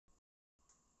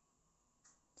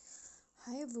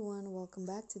Hi everyone, welcome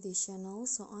back to this channel.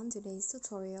 So on today's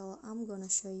tutorial, I'm gonna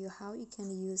show you how you can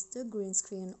use the green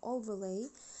screen overlay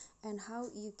and how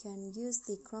you can use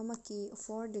the chroma key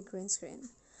for the green screen.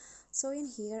 So in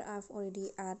here, I've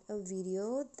already added a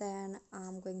video, then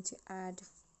I'm going to add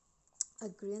a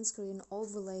green screen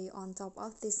overlay on top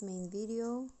of this main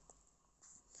video.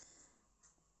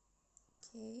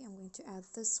 Okay, I'm going to add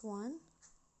this one.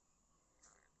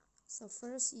 So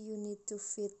first you need to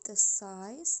fit the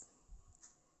size.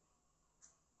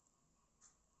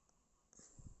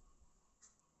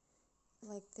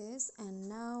 Like this, and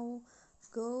now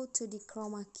go to the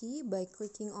chroma key by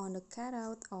clicking on the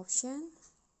cutout option.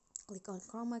 Click on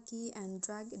chroma key and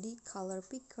drag the color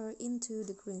picker into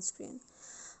the green screen.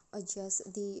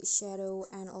 Adjust the shadow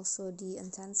and also the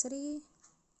intensity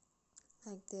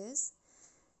like this.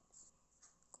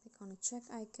 Click on the check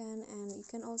icon and you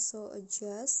can also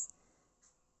adjust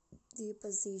the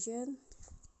position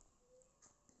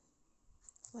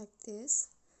like this.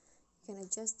 You can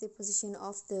adjust the position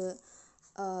of the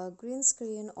green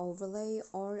screen overlay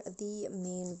or the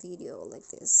main video like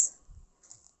this.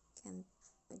 You can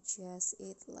adjust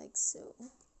it like so.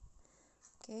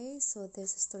 Okay, so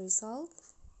this is the result,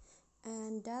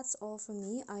 and that's all from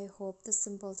me. I hope this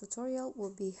simple tutorial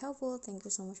will be helpful. Thank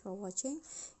you so much for watching.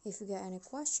 If you get any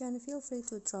question, feel free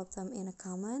to drop them in a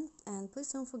comment, and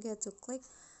please don't forget to click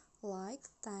like,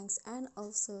 thanks, and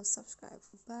also subscribe.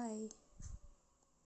 Bye.